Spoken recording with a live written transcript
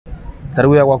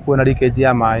Taru ya gwaku na leakage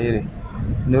ya mai ri.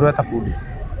 Ni ureta fundi.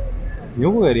 Ni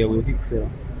ugeria gwithikisira.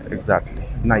 Exactly.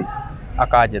 Nice.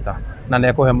 Akajeta na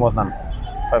nekuhe more than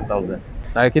 5,000.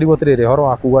 Na ikirigwo tiriri horo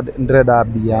waku ndirenda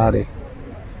mbia ri.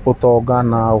 Utonga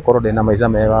na ukorwo ndina maica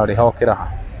mega ri hokira ha.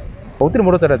 Utiri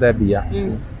mundu terete mbia.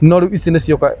 No riu ici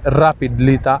nicio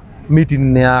rapidly ta meeting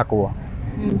ni yakwa.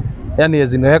 Yani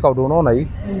ezino heka undu unaona hii.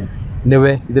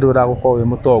 Niwe ithiru uragukorwo wi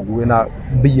mutongu wina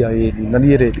mbia iri na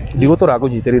ni ri ndigutura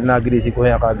kunyitirira na ngiri ici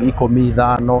kuhea ka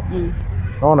 15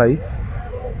 unaona hii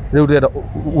riu ndirenda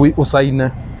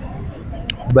usaine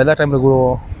by that time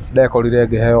niguo ndekorire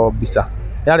ngiheo mbica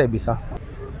yari mbica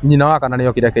nyina wa kana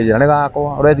niyo kire kinjira ni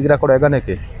gakwa uretigira kurenga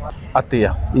niki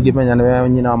atia ingimenya niwe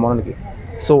nyina wa mwana niki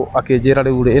so akinjira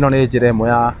riu ino ni njira imwe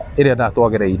ya iria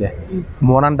ndatwagereire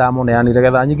mwana ndamuneanire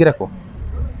getha nyingire ko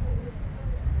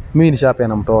mimi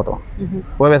nishapeana mtoto.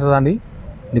 Wewe sasa ni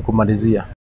kumalizia.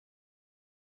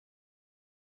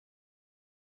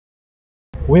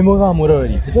 Wi mwega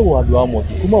murori tutagwo andu a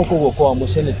mwaki kuma ukogwo kwa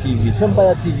Mucene TV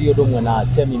Empire TV odumwe na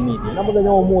Chemi Media na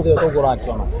muthenya umuthe utogora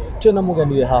akiona twina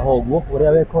mugeni we haha uguo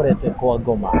uria wekorete kwa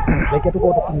Ngoma reke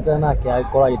tukorwo tukinyitana nake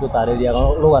akora agitutariria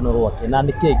rugano rwake na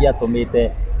niki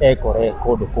giatumite ekore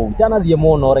kundu kuu janathie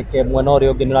muno reke mwena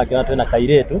uria ungi nirakiona twina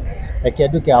kairetu reke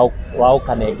nduke wa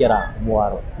ukanengera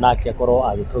mwaro nake akorwo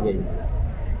agitugeithia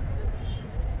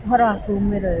horo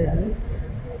akumĩrĩrĩ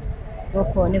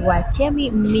gũkũ nĩ gwa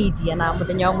Chemi Media na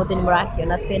mũthenya wa mũthenya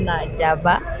mũrakiona twĩna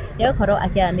njamba yagũkorwo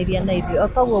akĩaranĩria na ithuĩ o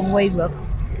toguo mwaigua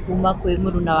kuma kwĩ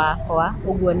mũruna wakwa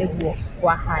ũguo nĩguo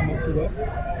kwahanĩkire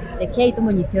rekei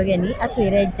tũmũnyite ũgeni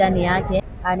atwĩre njani yake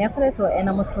nĩ akoretwo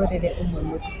ena mũtũrĩre ũmwe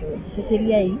mũtitũ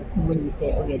njĩtĩkĩriai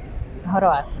tũmũnyite ũgeni horo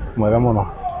wake Mwega mũno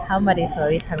hau marĩtwa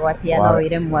wĩtagwo atĩa no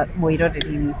wĩre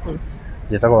mwĩroreri witũ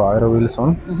njĩtagwo Wawero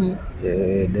Wilson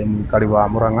ndĩ mũikari wa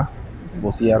Murang'a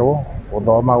gũciarwo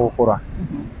gũthoma gũkũra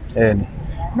eni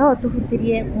no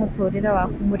tũhutĩrie mũtũrĩre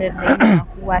waku mũrerere-inĩ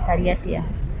waku watariĩ atĩa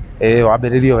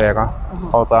wambĩrĩirio wega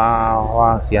o ta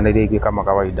wa ciana iria ingĩ kama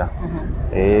kawaida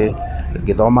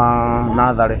ngĩthoma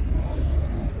natharĩ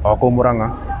o kũu Murang'a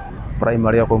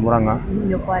primary o kũu Murang'a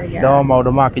no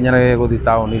maũndũ makinya nĩ gũthiĩ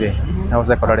taũni rĩ no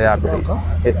secondary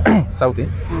yambĩrĩirie sauti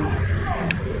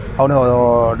hau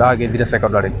nĩho ndagĩthire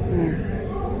secondary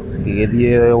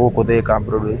ngĩgĩthiĩ gũkũ Thika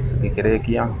Broadways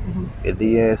ngĩkĩrĩkia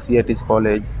ngĩthiĩ CET's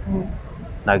college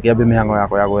na ngĩambia mĩhang'o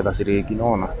yakwa ya gwetha ciringi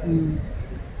nona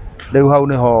rĩu hau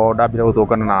nĩho ndambire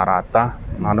gũtũngana na arata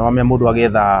na nĩwamenya mũndũ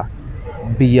agĩetha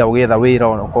mbia ũgĩetha wĩra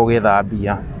ũgakorwo ũgĩetha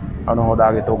mbia hau nĩho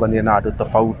ndagĩtũnganire na andũ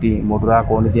tofauti mũndũ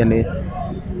ũrakuonithia nĩ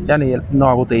yani no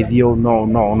agũteithie no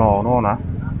nona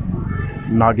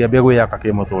na ngĩambia gwĩyaka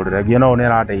kĩmũtũrĩre ngĩona ũũ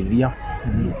nĩarandeithia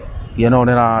ngĩona ũũ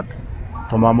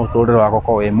nĩratũma mũtũrĩre wakwa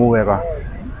ũkorwo wĩ mwega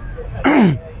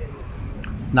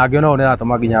na ngĩona ũũ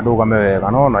nĩratũma nginya ndũgame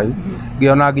wega nona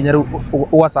ngĩona nginya rĩu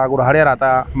ũgacagũra harĩa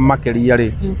arata makĩria rĩ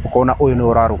ũkona ũyũ nĩ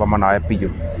ũrarũgama nawe biũ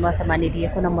mwacemanĩrie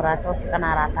kwĩna mũrata ũcio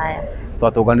kana arata aya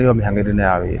twatũnganire mĩhang'o-inĩ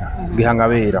ya wĩra ngĩhang'a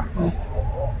wĩra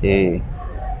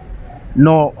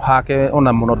no hake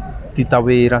ona mũno ti ta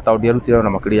wĩra tondũ ndiarutire ona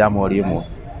makĩria ya mweri ũmwe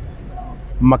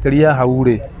makĩria hau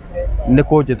rĩ nĩ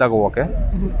kũnjĩta gwake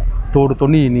tũndũ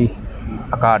tũnini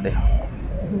akande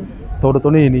tondũ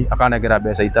tũnini akanengera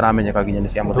mbeca itaramenyeka nginya nĩ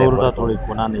cia mũthemba tũrĩ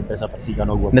kuona nĩ mbeca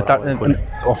cigana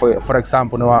ũguo for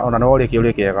example ona nĩ woria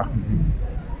kĩũria kĩega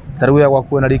ta rĩu ya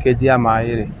gwaku na leakage ya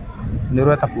maĩ rĩ nĩ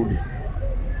ũreta fundi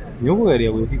nĩ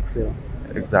ũkũgeria gwĩfixĩra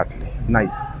exactly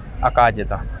nice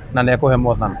akanjĩta na nekuhe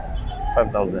more than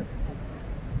 5,000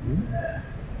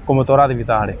 kũmũtwara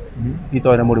thibitarĩ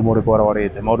itoĩ nĩ mũrimũ ũrĩkũ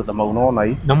arwarĩte maũndũ ta mau nona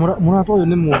na mũrata ũyũ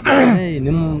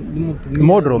nĩ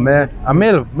mũndũrũme a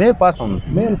male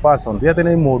person ti atĩ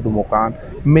nĩ mũndũ mũka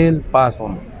male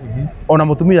person ona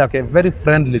mũtumia yake very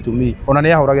friendly to me ona nĩ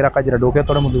ahũragĩra kanjĩra ndũke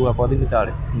tware mũthuri wakwa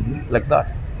thibitarĩ like that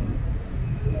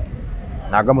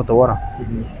na ngamũtwara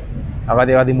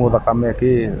agathiĩ agathimwo thakame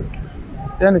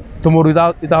yani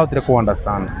tũmũndũ itahotire ku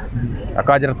understand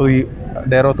akanjĩra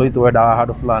nderwo tũitwe ndawa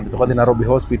handũ fulani tũgathiĩ Nairobi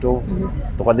hospital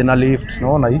tũgathiĩ na lift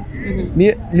nona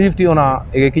niĩ lift ona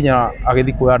ĩgĩkinya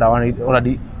agĩthiĩ kuoya ndawa ona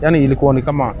yani ilikuwa ni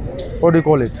kama what do you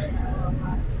call it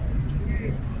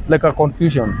like a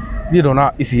confusion ndiĩ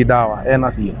ndona ici ndawa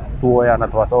enacio tuoya na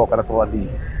twacoka na twathiĩ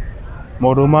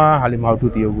maũndũ ma halima hau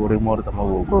tutie ũguo rĩu maũndũ ta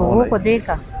mau ũguo gũkũ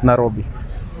Thika Nairobi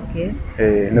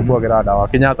nĩguo agĩra ndawa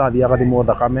Kenyatta athiĩ agathimwo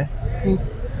thakame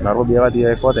Nairobi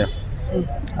agathiĩ ekwote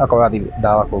akoya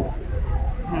ndawa kũu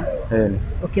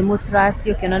ũkĩmũtrust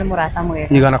ũkĩona nĩ mũrata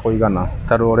mwega igana kwa igana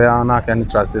tondũ ũrĩa nake nĩ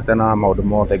trustĩte na maũndũ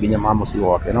mothe nginya ma mũciĩ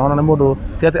wake no nĩ mũndũ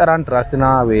ti atĩ arantrust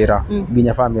na wĩra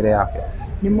nginya family yake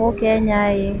nĩ Mũkenya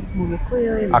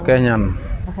Mũgĩkũyũ Akenyan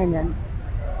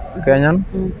Kenyan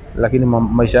lakini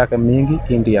maisha yake mingi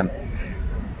Indian.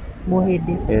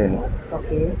 Muhindi.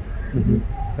 Okay.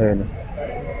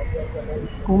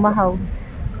 Kuma hau.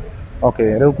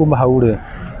 Okay, rĩu kuma hau rĩ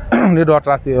nĩ ndo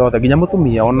trust yothe nginya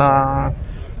mũtumia ona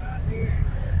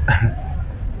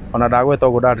ndagweta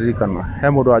ũguo ndaririkana he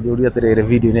mũndũ anjũria atĩrĩrĩ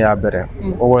video-inĩ ya mbere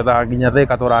ũgwetha nginya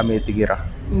Thika tũramĩtigĩra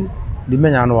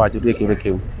ndimenya no wanjũrie kĩũria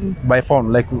kĩu by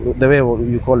phone like the way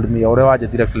you called me ũrĩa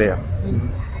wanjĩtire clear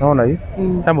nona he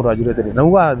mũndũ anjũria atĩrĩrĩ na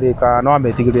uga Thika no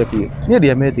amĩtigĩrire biũ niĩ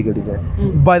ndiamĩtigĩrire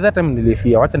by that time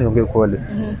nilifia wacha niongee kweli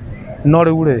no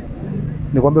rĩu rĩ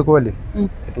nikwambie kweli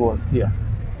it was here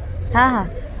haha.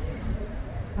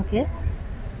 Okay.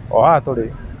 Haha tũrĩ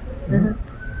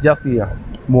just here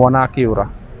Mwana akĩũra.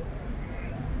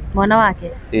 Mwana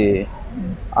wake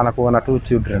anakuwa na 2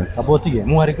 children. Abotige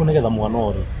mwariku nigetha mwana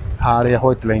ori harĩa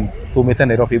hotline tumĩte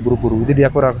Nairobi buruburu thidi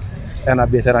akora ena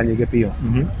biashara nyingĩ pio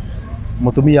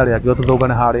mutumia arĩa angĩ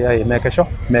tũthũngane harĩa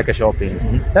meke shopping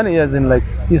yani as in like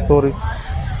his story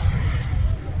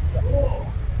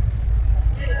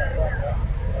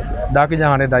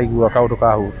ndakinya nĩ ndaigua kaũndũ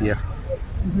kahutia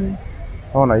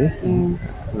ona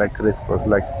like Christmas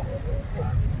like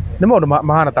nĩ maũndũ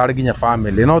mahana tarĩ nginya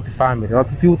family not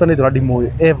tihutanĩte ũrĩa ndimũĩ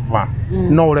ever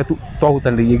no ũrĩa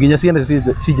twahutanĩirie nginya ciana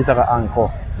cinjĩtaga uncle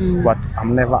but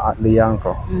I'm never the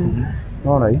uncle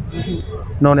no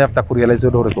nĩ after kurealize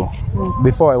ũndũ ũrĩkũ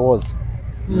before I was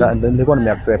nilikuwa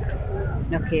nimeaccept.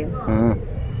 Okay.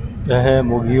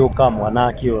 Mũgiũka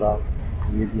mwana akĩũra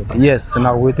yes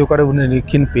na gwĩtuĩka rĩu nĩ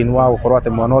kingpin wa gũkorwo atĩ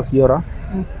mwana ũcio ũra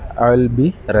I will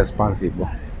be responsible.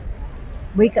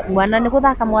 Mwana nĩ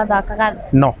gũthaka mwathakaga?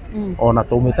 No ona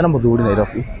tũmĩte na mũthuri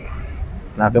Nairobi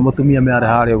nake mũtumia mearĩ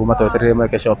harĩa ũguo matwetereire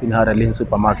meke shopping harĩa Lane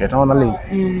supermarket ona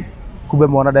Lane kumbe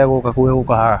mwana ndegũka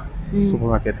gũka haha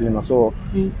supermarket ĩno so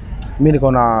mimi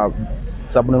niko na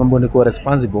sababu mambo niko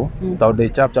responsible tondũ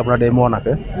chap na ndĩ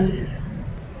Mwanake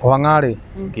wang'arĩ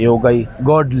kĩũngai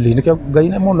godly nĩkĩo Ngai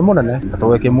nĩ mũnene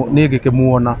nĩ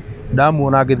ngĩkĩmuona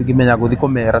ndamuona ngĩmenya gũthiĩ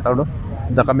kũmera tondũ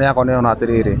thakame yakwa nĩyona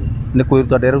atĩrĩrĩ nĩ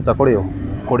kwĩruta nderuta kũrĩo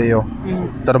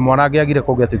tondũ mwana angĩagire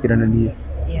kũngĩ atuĩkire nĩ niĩ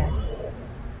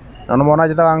na mwana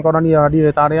njĩtaga anko na niĩ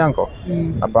ndiĩ tarĩ anko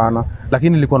hapana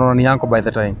lakini nilikuwa naona ni anko by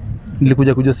the time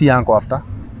nilikuja kujua si anko after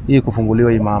hii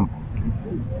kufunguliwa hii mambo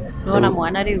naona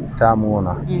mwana rĩu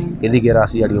tamuona gĩthigĩra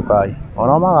aciari ũkai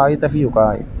ona magagĩte biũ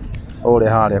ũkai ũrĩa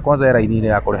harĩa kwanza raini-inĩ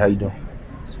ya kũrĩha indo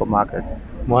supermarket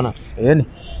mwana ĩni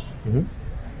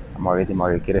magĩthi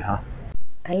magĩkĩrĩha.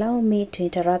 Allow me to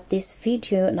interrupt this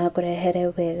video na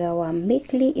kurehere wega wa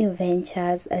Mikli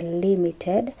Ventures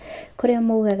Limited kuria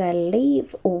mugaga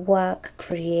live, work,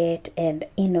 create and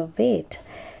innovate.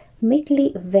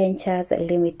 Mikli Ventures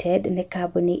Limited ni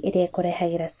kambuni iria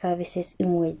ikurehagira services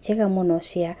imwe njega muno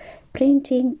cia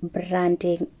printing,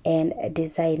 branding and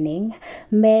designing.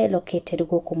 Me located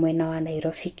guku mwena wa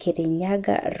Nairobi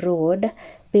Kirinyaga Road,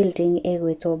 building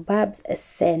egwitwo Babs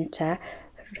Center,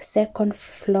 second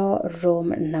floor,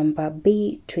 room number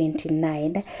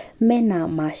B29. Mena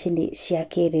mashini cia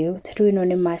kĩrĩu. Rĩu ĩno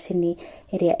nĩ mashini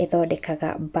iria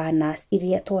ithondekaga banners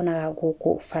iria tuonaga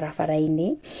guku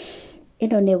barabara-inĩ.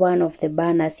 Ĩno nĩ one of the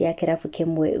banners ya kĩrabu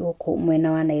kĩmwe guku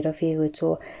mwena wa Nairobi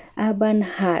gwĩtwo Urban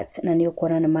Hearts, na nĩ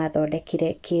ũkuona nĩ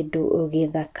mathondekire kĩndũ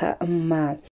gĩthaka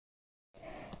ma.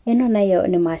 Ĩno nayo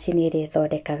nĩ mashini ĩrĩa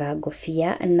ĩthondekaga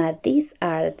ngũbia, na these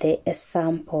are the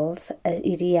samples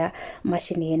iria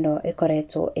mashini ĩno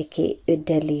ĩkoretwo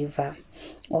ĩkĩ-deliver.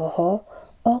 Oho,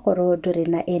 okorwo ndũrĩ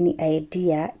na any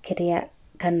idea kĩrĩa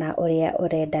kana ũrĩa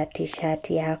ũrenda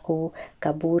t-shirt yaku,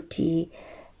 kabuti,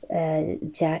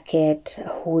 jacket,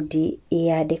 hoodie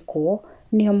yandĩkwo,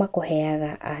 nĩo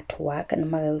makũheaga artwork na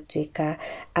magagũtuĩka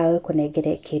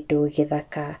agũkũnengere kĩndũ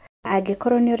gĩthaka.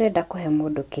 Angĩkorwo nĩ ũrenda kũhe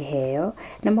mũndũ kĩheo,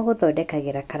 na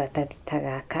magũthondekagĩra karatathi ta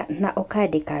gaka na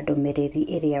ũkandĩka ndũmĩrĩri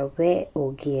ĩrĩa we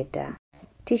ũngĩenda.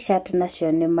 T-shirt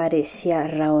nacio nĩ marĩ cia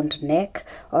round neck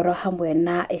oro hamwe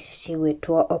na ici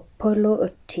cigwĩtwo polo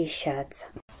t-shirts.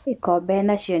 Ikombe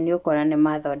nacio nĩ ũkora nĩ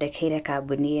mathondekeire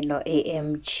kambuni ĩno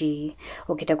AMG.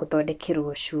 Ũngĩenda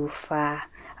gũthondekerwo cuba,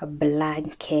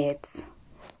 blankets,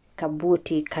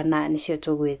 kabuti kana nĩcio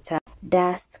tũgwĩta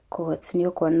dust coats. Nĩ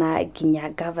ũkuona nginya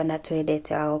governor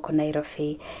twendete wa gũkũ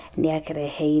Nairobi nĩ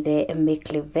akĩreheire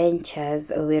Mikli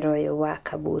Ventures wĩra ũyũ wa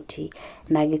kabuti,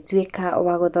 na agĩtuĩka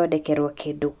wa gũthondekerwo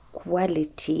kĩndũ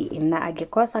quality na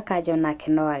angikosa kaja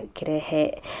onake no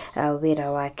akirehe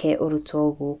wira wake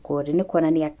urutwo guku ni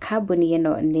kuonania kambuni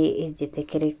ino ni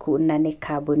njitikiriku na ni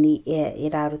kambuni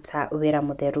iraruta wira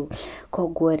mutheru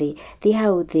koguo ri thi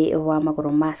hau thi wa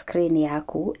maguru ma screen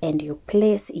yaku and you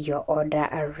place your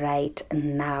order right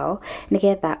now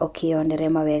nigetha ukionere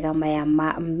mawega maya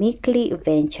ma Weekly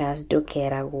Ventures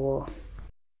ndukeragwo.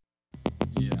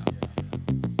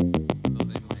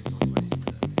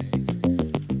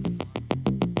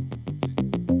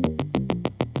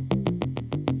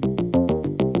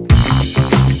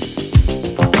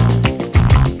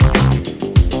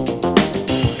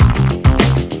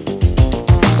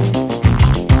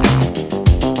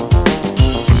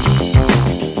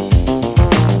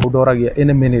 Udoragia in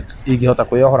a minute igihota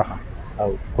kuyohora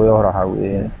hau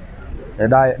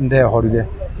ndehorire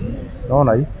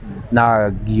nona i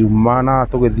na giumana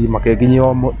tugithi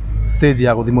makenginyio stage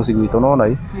ya guthi muci gwitu nona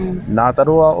i na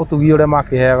tarua utugi ure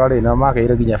makiheaga ri na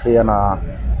makeire ginya fare na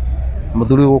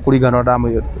muthuri gukuringana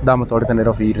ndamutwarite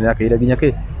Nairobi ni akeire ginya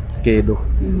kindu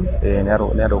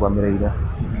ni arugamireire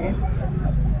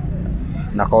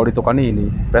na kauritu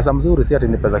kanini pesa mzuri si ati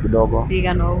ni pesa kidogo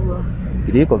sigana uguo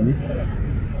 10,000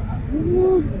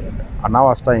 an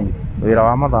hour's time wira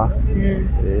wa mathaa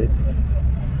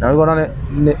na wigona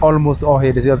ni almost all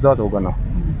hindi cia twatungana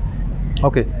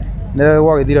okay ni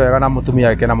gwagithire wega na mutumia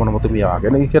wake na muno mutumia wake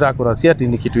ni kirakura si ati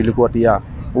ni kitu ilikuwa tia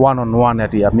one on one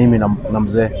ati ya mimi na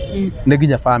mzee ni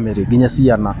ginya family ginya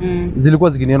ciana zilikuwa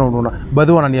zikiniona unaona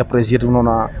baadhi wanani appreciate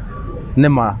unaona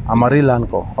nema I'm a real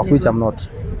uncle of which I'm not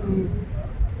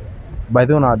by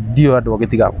the way ndio andu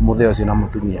agitiga mutheo cio na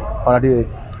mutumia ona ndio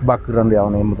background yao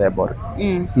ni muthemba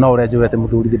no ure njugete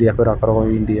muthuri thiria kwira korwo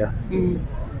India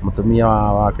mutumia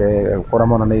wake kora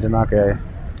mona neire nake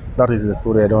that is the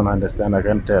story I don't understand I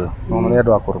can tell no ni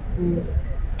andu akuru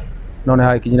no ni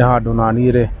haikinyire handu na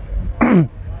nire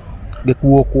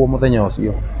gikuo muthenya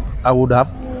ucio I would have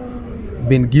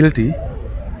been guilty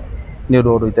ni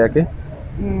undu iteke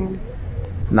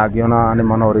na ngiona ni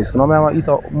mana risk no me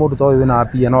ito mundu to wina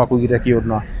pia no akugire kiundu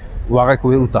na waga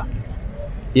kwiruta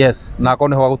yes na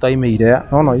kone ho gutaimeire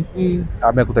no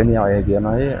abe kutainia wege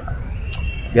na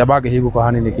giabage higu ko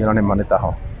hanini kiona ni manita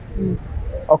ho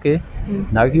okay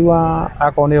na giwa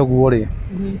akone oguo ri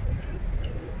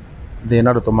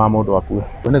thina rutuma mundu akue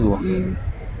niguo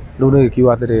riu ni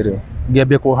gikiwa atiriri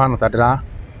ngiambia kuhana ta ndira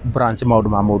branch maundu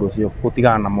ma mundu ucio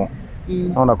gutigana namo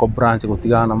ona ko branch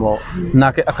gutigana namo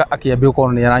nake akiambia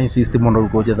ko ni ara insist muno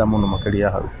gujetha muno makiria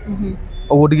hau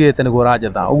uguo ndigite niguo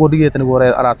rajetha uguo ndigite niguo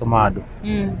aratuma andu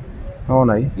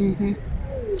ona i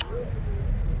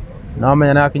na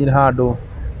menya na akinyire handu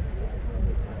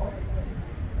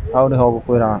hau ni ho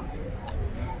gukwira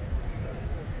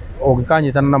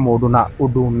ugikanyitana na mundu na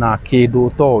undu na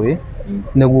kindu towi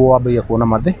niguo wambagia kuona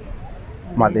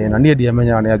mathina nie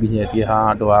ndiamenya ni aginyetie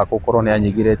handu ha gukorwo ni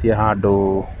anyigiretie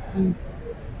handu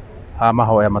ha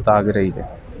mahoya matagireire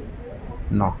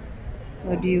no.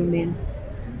 What do you mean?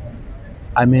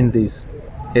 I mean this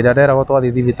ira ndera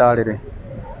gutwathi thibitari ri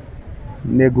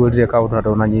ni ngwirire kaundu na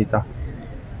ndunanyita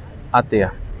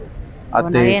atia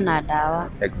ati na dawa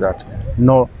exactly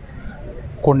no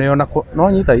kuneona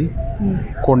no nyita i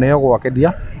kuneo gwake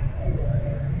ndia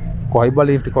kuhaiba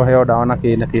lift kuheo dawa na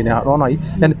kine naona i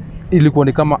yani ilikuwa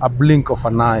ni kama a blink of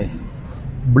an eye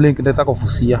blink ndeta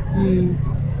kufusia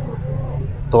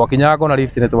twakinyaga na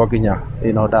lift ni twakinya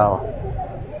ino dawa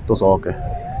tucoke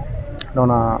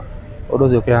nona undu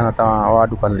ucio kihana ta wa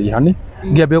ndukaniri hani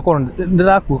ngiambia ko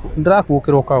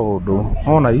ndirakuukirwo kaundu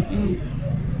ona i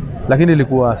lakini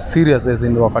ilikuwa serious as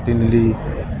in wakati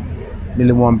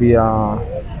nilimwambia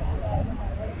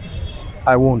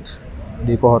I won't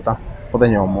ndikuhota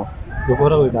muthenya umwe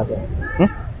ndukuhota gwikacha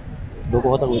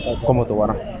ndukuhota gwikacha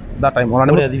kumutwara that time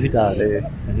ona ni thibitari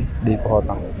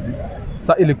ndikuhota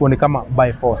sa ilikuwa ni kama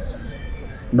by force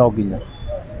no ginya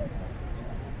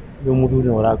yo muthuri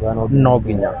oraga no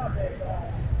ginya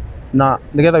na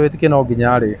nigetha witikie no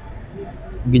ginya ri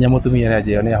ginya mutumia ni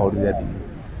ajeo ni ahorire thimu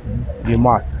you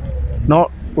must no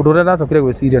undu ria ndacokire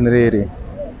gwiciria ni riri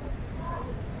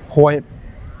hoi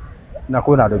na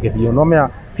kwina andu kithio no mea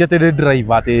ti ati ni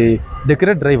driver ati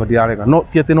ndikire driver ndirarega no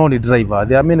ti ati no ni driver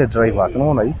there are many drivers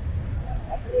no na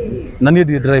na ni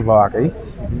driver wake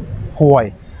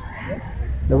hoi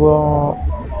niguo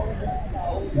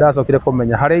ndacokire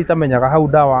kumenya haria itamenyaga hau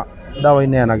dawa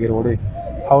ineanagirwo ri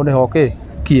hau ni hoke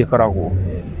kiekoragwo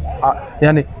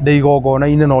yani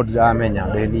ndeigongona-inĩ no ndiramenya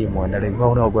ndĩ niĩ mwene rĩu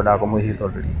hau nĩho ngwendaga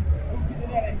kũmwĩhithũrĩria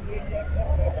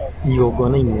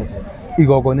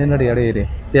igongona-inĩ rĩa rĩrĩ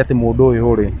rĩ atĩ mũndũ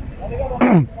ũyũ rĩ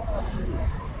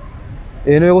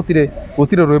ĩ nĩ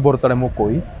gũtirĩ rwĩmbo rũtarĩ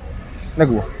mũkũi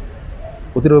nĩguo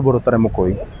gutire rwimbo rutare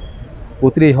mukoi,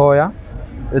 gutire ihoya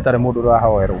ritare mundu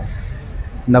rahoerwo,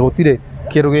 na gutire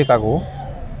kindu gikagwo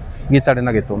gitare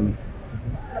na gitumi.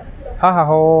 Haha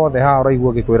hothe haha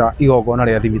uraigua gikwira igongona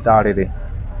ria thibitari ri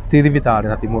ti thibitari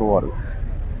na ti murwaru,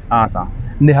 aca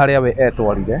ni haria we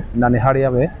etwarire na ni haria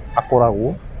we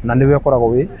akoragwo na niwe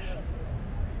akoragwo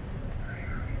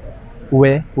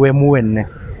we mwene.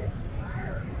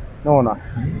 Nona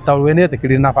ta we ni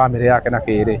etikiri na family yake na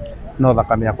kiri no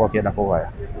thakame yakwa kienda kugaya.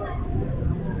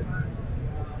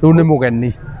 Riu ni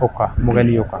mugeni uka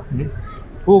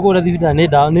Kuga thibitari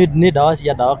ni dawa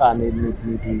cia dawa kana ni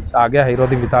angiaheirwo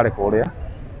thibitari kuria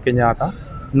Kenyatta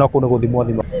no kuu ni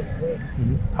guthimwo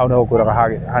hau ni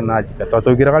gukwiraga hana njika to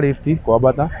tuigiraga lift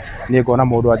kwambata ni ngona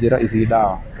mundu anjira ici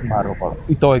dawa maroko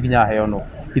itoe nginya heo no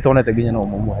itonete nginya no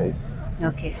mumuhe.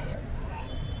 Okay.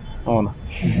 Ona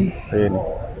ni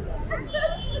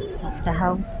After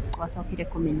how wacokire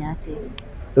kumenya ati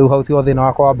riu hau ti thina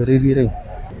wakwa wambiriirie riu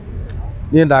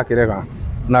ni ndakirega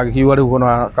na ngikiuga riu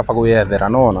no kaba gwiyethera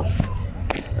nona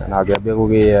na ngiambia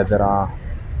gugiyethera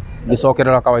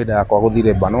ngicokerera kawaida yakwa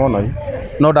guthire ba nona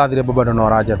no ndathire baba no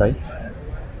aranjethai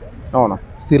nona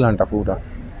still ntafuta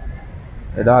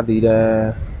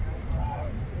ndathire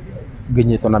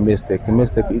nginyitwo na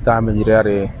mistake itamenyire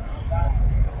ari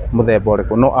muthemba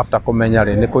uriku no after kumenya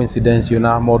ri ni coincidence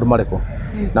na maundu mariku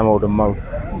na maundu mau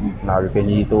na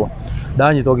gikinyitwo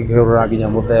ndanyitwo ngikirura nginya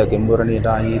muthenge mwira ni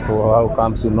ndanyitwo hau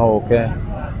kamsu no uke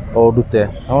o ndute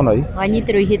nona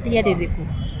wanyitirwo ihĩtia rĩrĩkũ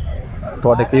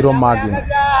twandĩkĩirwo magi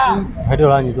hadi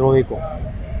uranyitirwo wiko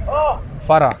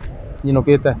bara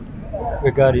nyinũkĩte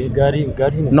gari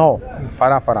no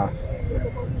bara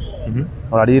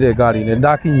orarire ngari nĩ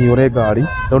ndakinyio ũrĩ ngari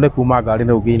rĩu nĩ kuma ngari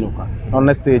nĩ ũngĩinũka no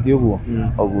nĩ stage ũguo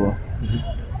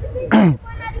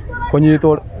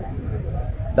kũnyitwo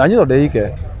ndanyitwo ndĩ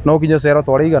ike no nginya cero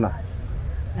twarĩ igana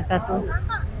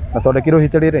na twandĩkĩirwo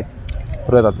ihĩtia rĩrĩ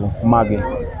tũrĩ atatũ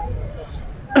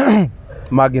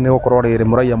magi nĩ gũkorwo rĩrĩ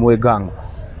mũraiya mwĩ gang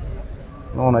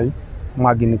naona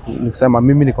magi ni kusema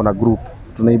mimi niko na group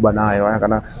tunaiba nayo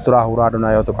kana turahura andu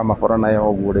nayo tukamabora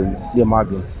nayo ũguo rĩu ndiye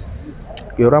magi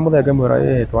kiura muthenge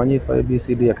mwira twanyitwa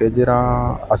ABCD akenjira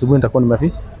asubuhi nitakuwa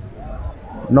nimefi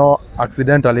no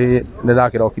accidentally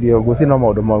nĩndakĩrokirie ũguo sina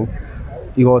maũndũ mau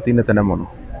igoti-inĩ tene mũno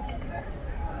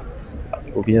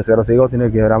ukinya cero cia igoti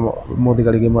ngĩra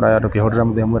mũthigari ngĩmũraya ndũkĩhũrĩra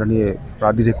mũthenya mwĩra niĩ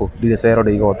randirĩkũ ndirĩ cero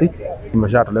ndĩ igoti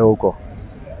nimeshatole huko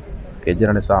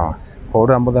kĩnjĩra nĩ sawa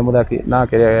hũrĩra mũthenya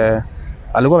nake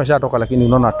alikuwa ameshatoka lakini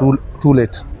unaona too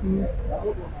late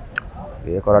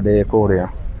ngĩkora ndĩ kũrĩa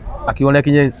akiona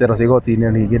kinye cero cia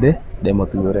igoti-inĩ ningĩ ndĩ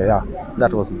mũtuĩre yeah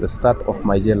that was the start of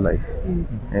my jail life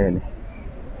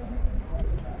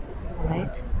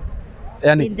right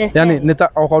yani nita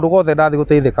o kaundu gothe ndathi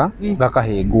guteithika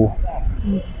ngakahingwo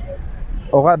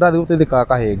ndathi guteithika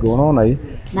ngakahingwo unaona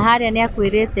na haria nĩ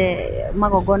akwĩrĩte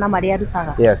magongona marĩa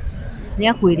arutaga yes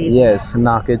nĩ akwĩrĩte yes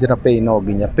na kenjira pain no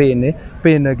nginya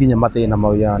pain nginya mathina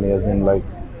mau yani as in like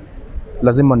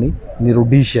lazima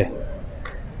nirudishe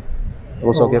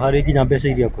gucoke hari nginya mbeca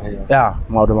iria kuheo yeah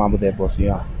maundu ma muthemba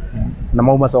ucio na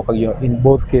mau macokagio in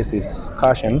both cases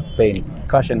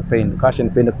cash and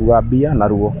pain kuga mbia na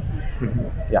ruo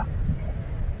yeah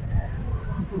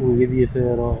ugithie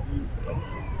cero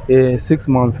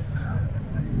 6 months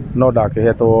no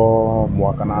ndakihetwo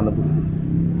mwaka na nuthu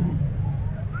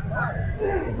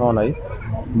nona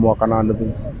mwaka na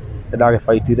nuthu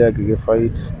ndagifaitire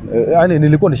ngigifight yani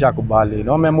nilikuwa nishakubali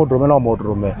no me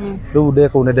mundurume riu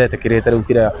ndeko ne ndetikirite riu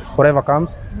kira forever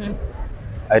comes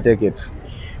I take it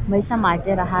maica ma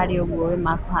njera harĩ ũguo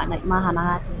mahana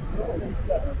hati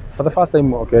for the first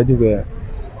time okay njuge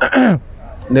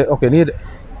okay ni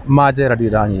majera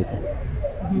ndiranyita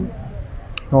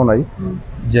naona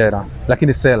jera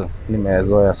lakini cell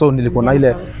nimezoea so nilikuwa na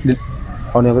ile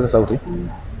oniongeza sauti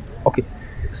okay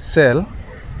cell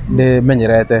ni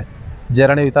menyerete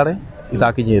jera ni itare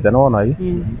itakinyite naona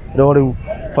riu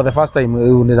for the first time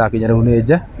riu ni ndakinya riu ni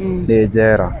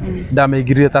jera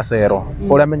ndameingirire ta cero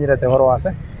uria menyerete horo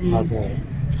wase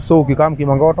so ukikam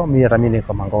kimangoto mimi hata mimi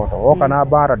niko mangoto oka na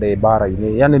bara de bara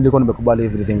ini yani nilikuwa nimekubali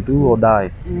everything to or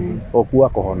die okuwa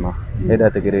kohona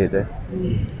ndetikirite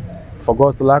for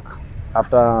God's luck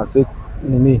after 6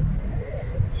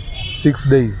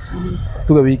 days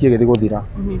tuge wiki igithi guthira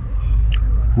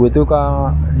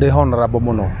gwituka ndi honorable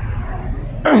muno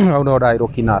au no ndairo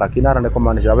kinara ni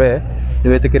kumanisha we ni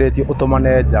wetikiritio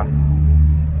utumane nja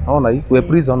ona we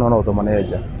prison no utumane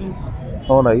nja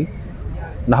ona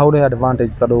na hau ni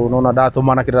advantage tondu nona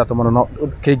ndatumana kira tumana no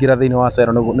kiingira thiini wa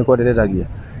cero ni kwendereragia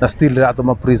na still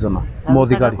ndatuma prisoner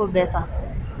muthigari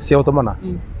cia utumana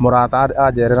murata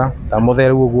ajerera ta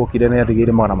mutheru uguo kire ne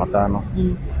ndigire Magana 5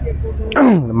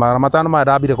 Magana 5 ma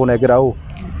ndambire kunengera u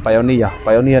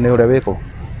Pioneer ni ure wiko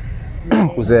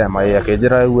kusema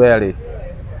akenjira weri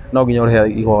no nginya urihe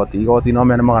igoti no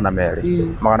mene Magana 2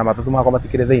 Magana 3 makwa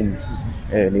matikire thiini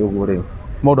ni uguo riu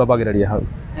mundu ambagiriria hau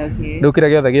riu kire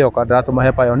giothe gioka ndiratuma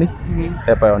he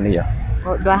Pioneer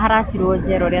ndwaharacirwo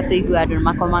njera uria tuigua andu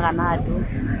makomaga na andu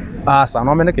asa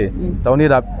no meneke tauni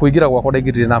da kuingira gwakwa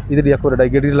ndaingirire na ithiria kure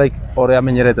ndaingirire like ore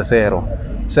amenyerete cero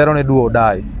ni duo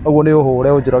dai uguo ni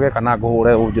uhure unjiroge kana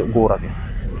nguhure ngurage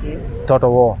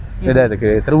toto wo ni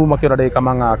ndethikirite riu makiona ndika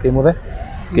mang'a ki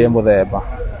muthemba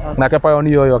nake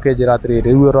Pioneer uyu akinjira atiriri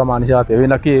riu uramanisha ati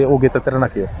wina ki ungitetera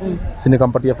nakio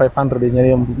sinikampatia 500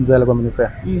 nyeri mzele kwa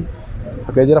minipea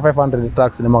akinjira 500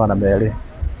 tax ni Magana 2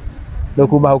 riu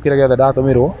kuma hau kire giothe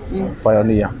ndatumirwo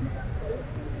Pioneer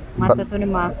matatu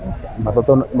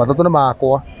ni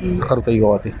makwa akaruta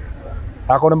igoti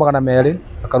akwa ni Magana 2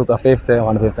 akaruta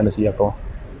 150 ni ciakwa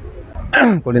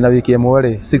kuri na wiki imwe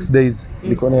ri 6 days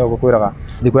ndiko ni gukwiraga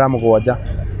ndiko ya mugwanja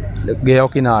geo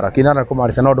kinara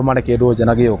kumarisha no ndumane kindu nja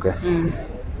na giuke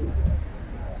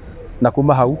na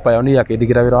kuma hau Pioneer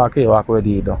akindigira wira wake wa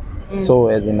kwendia indo so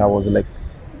as in I was like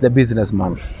the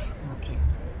businessman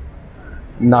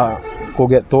na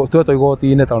kuge to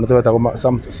igoti-ini tondu twetagwo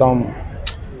some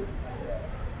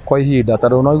kwa ihinda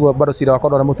tondu no igua bado cira wakwa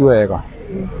ndwari mutu wega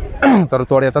tondu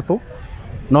twari atatu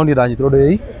no ni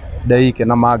ndanyitirwo ndeike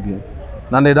na magi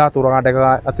na ni ndaturaga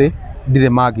ndegaga ati ndire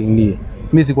magi nie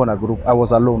mi sikuwa na group I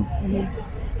was alone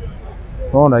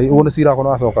no uguo ni cira wakwa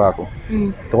ndwacokaga ku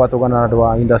tugatugana na andu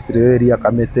wa industry area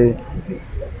kamite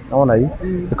no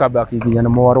ikamba kiginya na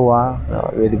mwarwa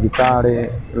we thibitari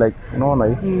like no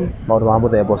maundu ma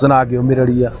muthemba ucio na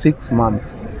ngiumiriria 6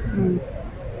 months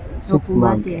 6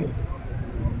 months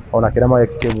ona kira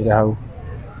maweki kiumire hau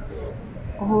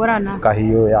kuhurana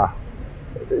kahiu ya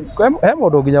he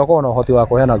mundu nginya ukorwo na uhoti wa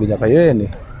kuheana nginya kahiu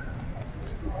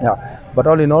ya but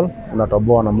all in all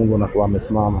unatoboa na Mungu anakuwa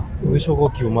amesimama ugicoka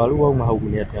kiuma riu wauma hau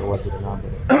ni atia gwathire na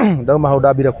mbere ndauma hau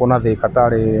ndambire kuona thika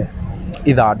tari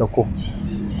ithanduku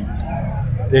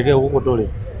rege guko nduri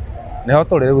niho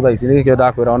turi riu thaa ici nikio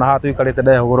ndakwira ona hatu ikarite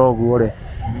ndehugura uguo ri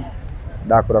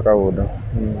ndakwira kaundu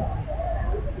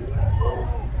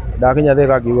ndakinya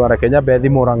thika ngiuga reke nyambe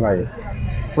thimuranga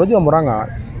unajua Murang'a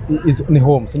ni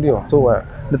home sindio so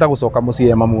nitagucoka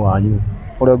mucii mamu wanyu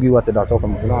uria ngiuga ati ndacoka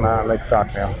mucii nona like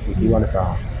that ngiuga ni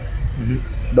sawa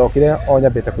ndokire o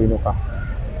nyambite kuinuka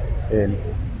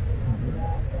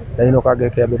ndainuka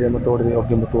ngekiambiria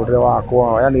muturire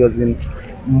wakwa yani azin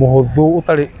muhuthu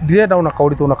utari ndirenda una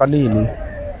kauritu na kanini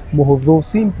muhuthu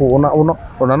simple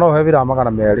ona no he wira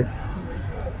Magana 2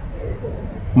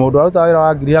 mundu aruta wira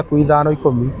wa ngiri yaku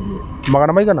 5-10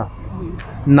 Magana maigana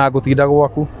na gutinda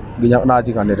gwaku nginya na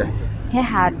njiganire he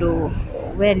handu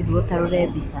werirwo tarure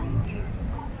mbica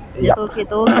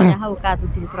nitukinya hau ka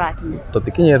tutiri turakinya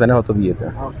tutikinyete niho tuthiete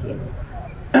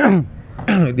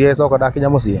ndie coka ndakinya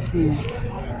mucii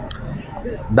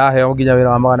ndaheo nginya wira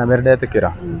wa Magana 2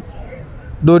 ndetikira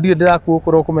ndondire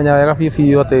ndirakuukorwo kumenya wega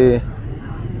bibiu ati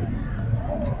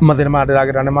mathina ma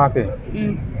ndiragira ni make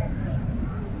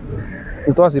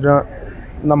nitwacira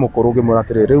na mukuru ngimwira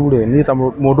atiri riu ri ni ta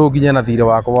mundu nginya na thire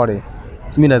wakwa ri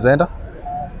mimi naenda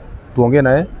tuongee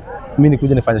naye mimi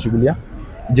nikuje nifanye shughuli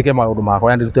njike maundu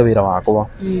makwa yani ndute wira wakwa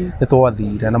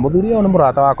nitwathire na muthuri uyu ni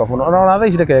murata wakwa ona thaa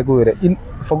ici reke ngwire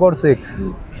for God's sake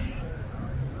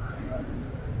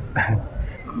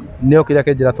niokire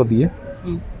akinjira tuthie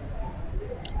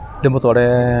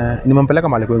ndimutware nimempeleka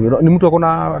mahali kwingine ni mtu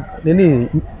akona nini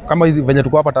kama hizi venye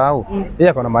tuko hapa tao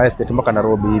yeye akona maestate mpaka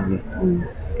Nairobi hivi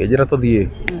kinjira tuthie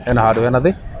ena handu hena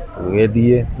thi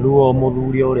tugithie ruo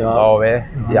muthuri uria owe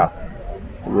ya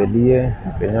tugithie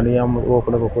kenyonia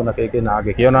guko kuna keke na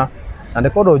angikiona na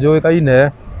ndikondo njui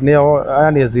kaine nio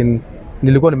yani azin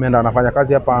nilikuwa nimeenda nafanya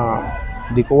kazi hapa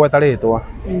ndiko wetarĩtwa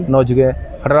no njuge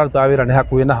hararuta wĩra nĩ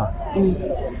hakuhĩ na ha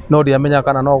no ndiamenya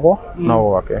kana no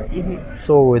gwake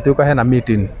so wĩtuĩka hena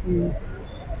meeting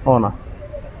ona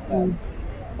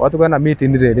watuĩka hena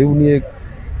meeting rĩu niĩ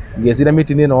ngĩciria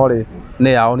meeting ĩno rĩ nĩ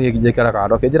yao niĩ njĩkĩra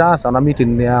kando akĩnjĩra aca na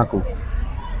meeting nĩ yaku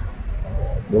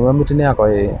ngĩmwĩra meeting yakwa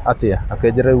atĩa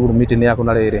akĩnjĩra rĩu meeting yaku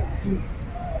na rĩrĩ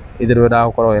ithe ndwendaga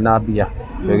gũkorwo wĩna mbia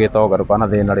wĩgĩtonga ndũkana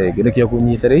thĩna rĩngĩ nĩkĩo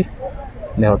kũnyitĩrĩ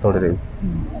nĩho tũrĩ rĩu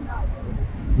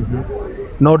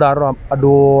no ndarora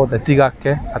andũ othe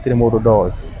tigake hatirĩ mũndũ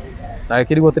ndoĩ na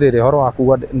gĩkĩrigwo atĩrĩrĩ ũhoro wa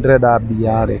kuga ndĩrenda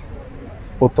mbia rĩ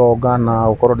ũtonga na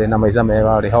gũkorwo ndĩna maica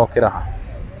mega rĩ hokĩra ha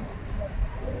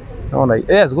nona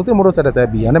yes gũtirĩ mũndũ ũtendete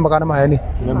mbia nĩ makana maheni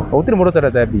gũtirĩ mũndũ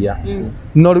ũtendete mbia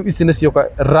no rĩu ici nĩcioka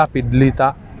rapidly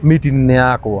ta meeting nĩ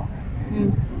yakwa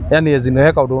yani ezino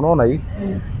heka undu unaona hii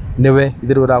niwe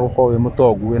ithiru uragukorwo wi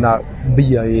mutongu wina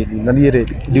mbia iri na nie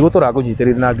ri ndigutura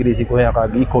kunyitirira na ngiri kuheaka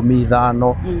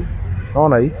 15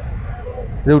 unaona hii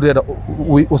riu ndenda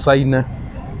usaine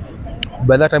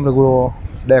by that time niguo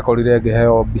ndekorire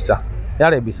ngiheo mbica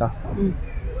yari mbica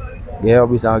ngiheo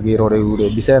mbica ngiro riu ri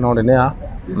mbica ino ni ya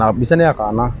na mbica ni ya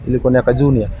kana ilikuwa ni ya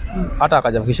junior hata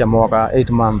akajafikisha mwaka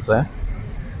 8 months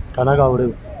kana ka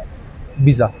uriu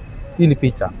mbica hii ni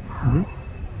picha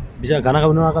bisa kana ka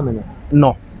uno akamenya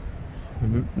no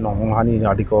no hani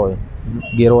andiko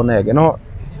ngiro nege no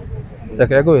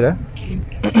reke ngwire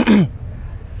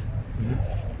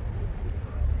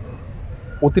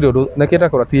utire undu nekenda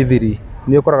kora TV3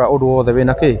 ni ukoraga undu wothe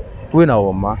wina ki wina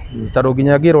oma taru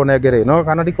nginya ngiro nengere no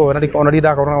kana ndiko ona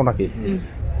ndakora ona ki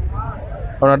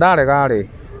ona ndarega ri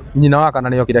nyina wa kana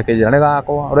ni okire kinjira ni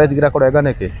gakwa uretigira kurenga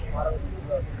niki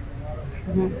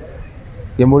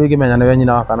kimuri kimenya niwe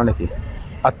nyina wa kana niki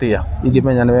atia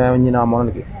ingimenya niwe nyina wa mwana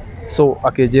niki so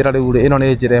akinjira riu ri ino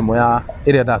ni njira imwe ya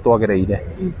iria ndatwagereire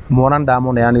mwana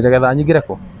ndamuneanire getha nyingire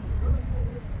ko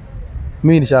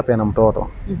mimi nishapeana mtoto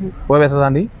wewe sasa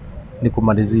ni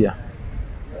kumalizia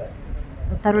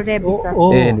utarure bisa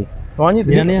ni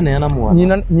wanyitire nyina neana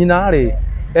mwana nyina ri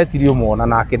etirio mwana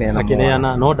na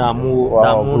akeneana no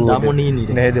damu nini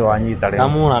ne hede wanyita ri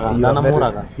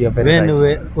ndamuraga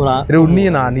we ura riu ni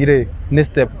na ni ri ni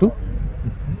step 2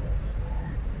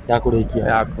 ya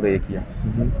kurikia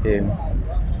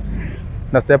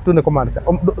na step 2 ni kumaanisha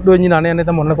ndo nyina nene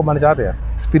mwana ni kumaanisha atia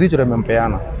spiritual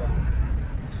mempeana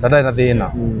ndada na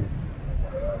thina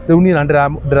riu ni na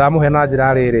ndiramuhe na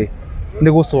njira riri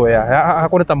ni gucoya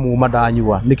hakuna ta muma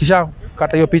ndanyua nikisha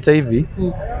kata hiyo picha hivi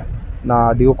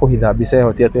na ndigukuhitha mbica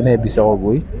eho ti ati ni mbica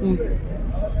ogui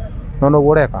no no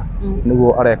gureka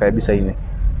niguo areka mbica-ini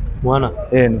mwana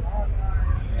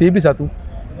ti mbica tu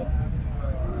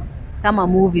kama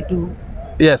movie tu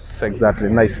yes exactly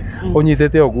nice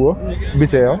unyitete oguo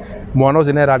mbica iyo mwana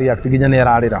ucio ni react nginya ni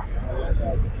ararira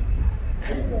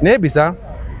ni mbica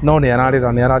no ni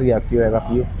arareact wega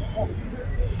biu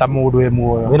ta mundu wi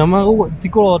muoyo wina magu ti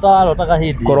kurota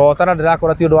kahindi kurota na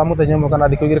ndirakora ti undu wa muthenya umwe kana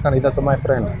thikũ 2 kana 3 my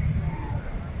friend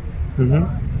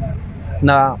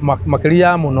na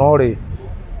makiria muno ri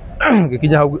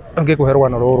ngikinya hau ngikuherwa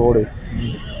na ruru ri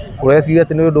ureciria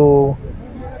ati ni undu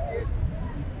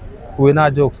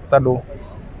wina jokes tando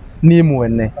ni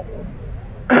mwene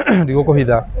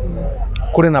ndigukuhitha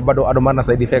kuri na bado andu mana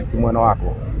side effects mwena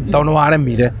wako tondu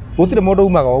waremire gutire mundu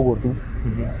umaga uguo tu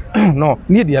no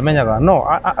nie ndiamenyaga no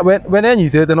when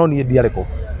enyitete no nie ndiariko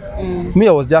me I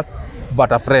was just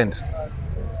but a friend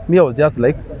me I was just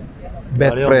like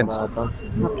best friend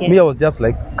me I was just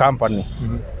like company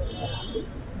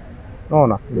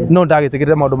no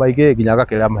ndagitikirire maundu maingi nginya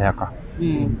gakira mihaka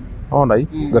ona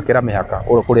gakira mihaka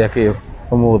kuria ki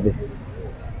umuthi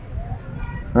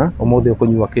umuthi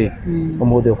ukunyua ki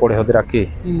umuthi ukurehũthĩra ki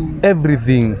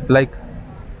everything like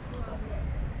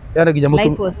yana nginya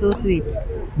life was so sweet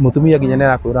mutumia nginya nĩ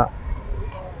arakwĩra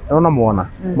ona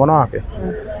mwana wake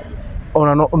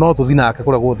ona no tuthi nake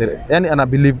kuria guthire yani ana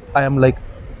believe I am like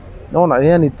ona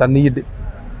yani ta need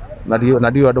na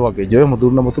dio andu angijoe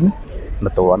muthuri na mutumi na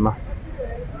twana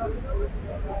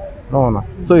no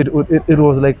so it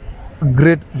was like a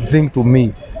great thing to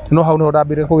me how no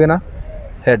ndambire kugena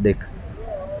headache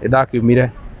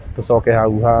ndakiumire tucoke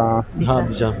hau ha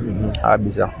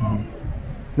bica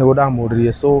niguo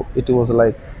ndamuririe so it was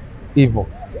like evil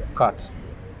cut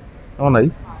ona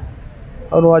hii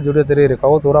ono wanjurite riri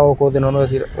kagutura guku thi no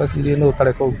wecirie ni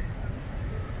utare kuu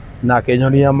na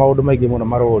kenyonia maundu maingi muno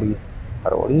marori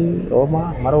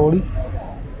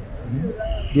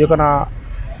dio kana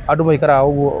andu maikara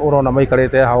uguo urona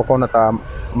maikarite ha ukona ta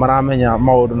maramenya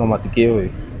maundu no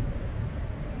matikiwi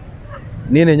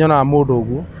ni ni nyona mundu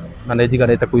uguo na ni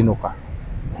njiganite kuinuka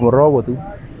muroro tu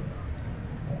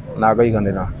na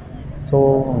ngaiganira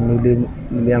so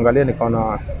niliangalia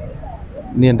nikaona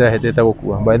ni ndahetete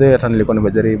gukua by the way hata nilikuwa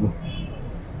nimejaribu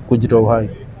kujitoa uhai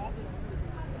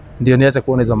ndio niache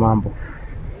kuona hizo mambo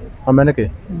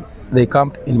Mwanake they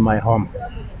camped in my home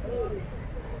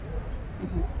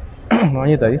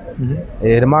Mwanyita hii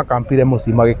nima kampire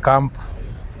muci magicamp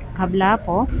kabla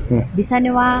hapo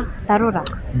bisani wa tarura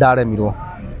ndaremirwo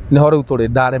niho riu turi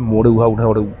ndaremwo riu hau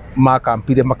niho riu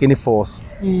makampire makini force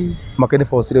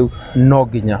riu no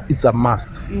nginya it's a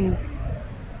must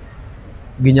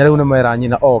nginya riu nimera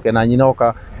nyina oke na nyina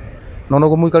oka no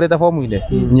gumuikarite fomu-ine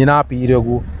nyina apire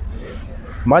uguo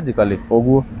magically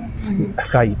uguo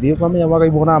kai ndio kamenya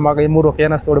magaibona magaimundo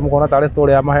kena story mukona tare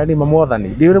story ya maheni mamwathani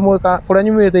ndio rimwe kuria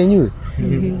nyumite inyui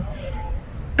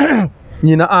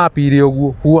nyina apire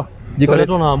uguo hua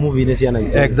Njikoretwo na movie-inĩ cia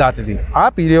Nigeria. Exactly.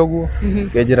 Apire uguo.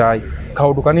 Ngenjirai.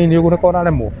 Kaundu kanini uguo niko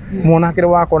naremwo. Mwanake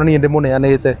wakwa na niĩ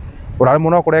ndimuneanĩte.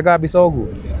 Uraremwo no kurenga mbica uguo.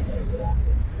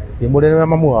 Imurire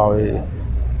mamu wao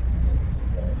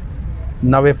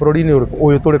na we bũrũri-inĩ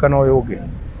ũyũ tũrĩ kana ũyũ ũngĩ.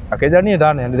 Akenja niĩ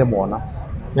ndaneanire mwana.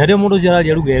 Na rĩo mũndũ ũcio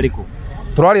araria lugha ĩrĩkũ?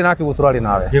 Tũrarĩ nake uguo tũrarĩ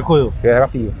nawe. Gĩkũyũ. Wega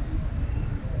biũ.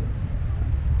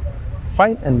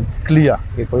 Fine and clear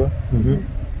Gĩkũyũ.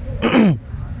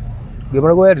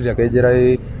 Ngĩmara gwerire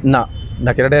akenjĩra na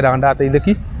kĩrĩa ndendaga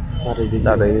ndateithĩki.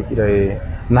 Ndateithĩkire.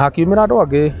 Na hakiumĩra andũ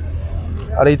angĩ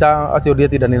arita acio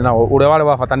ndietindanire nao ule wale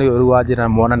wa bata ni ũyũ wa Njira na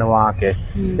Mwana ni wake.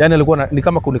 Yani alikuwa ni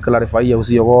kama kuniclarify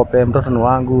usiogope, mtoto ni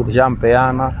wangu,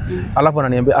 nishampeana. Alafu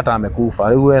ananiambia hata amekufa.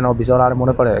 Rĩu we no bica urare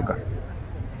muone korenga.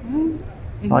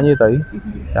 Wanyita hii?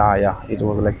 Yeah, it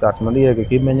was like that. Ndio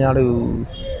ngĩkĩmenya rĩu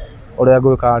ũrĩa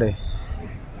ngwĩka rĩ.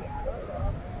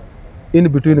 In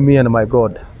between me and my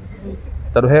God.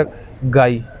 Tondũ he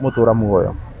Ngai mũtũra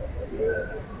muoyo.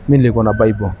 Mimi nilikuwa na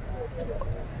Bible.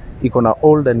 Iko na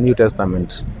Old and New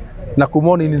Testament. Na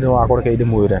kumoni nini wakore kaide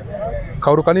mwire.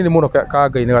 Kaundu kanini muno ka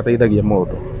Ngai ni gateithagia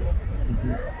mundu.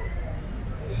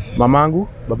 Mamangu,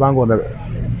 babangu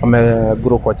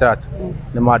grow kwa church.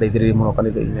 Ni madeithiririe muno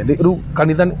kanitha-inĩ. Riu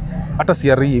kanitha hata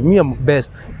ciari me am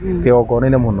best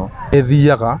kĩgongona-inĩ muno.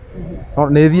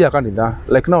 Nĩthiaga kanitha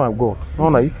like now I'm go.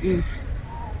 Nona hii?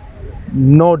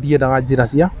 No ndiendaga njĩra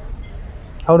cia.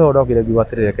 Hau nĩho ndokire ngiuga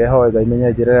atĩrĩrĩ kehoe Ngai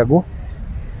menye njĩra ĩrĩa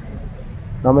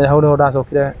na menya hau nĩho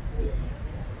ndacokire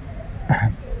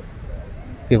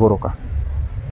kĩgũrũka.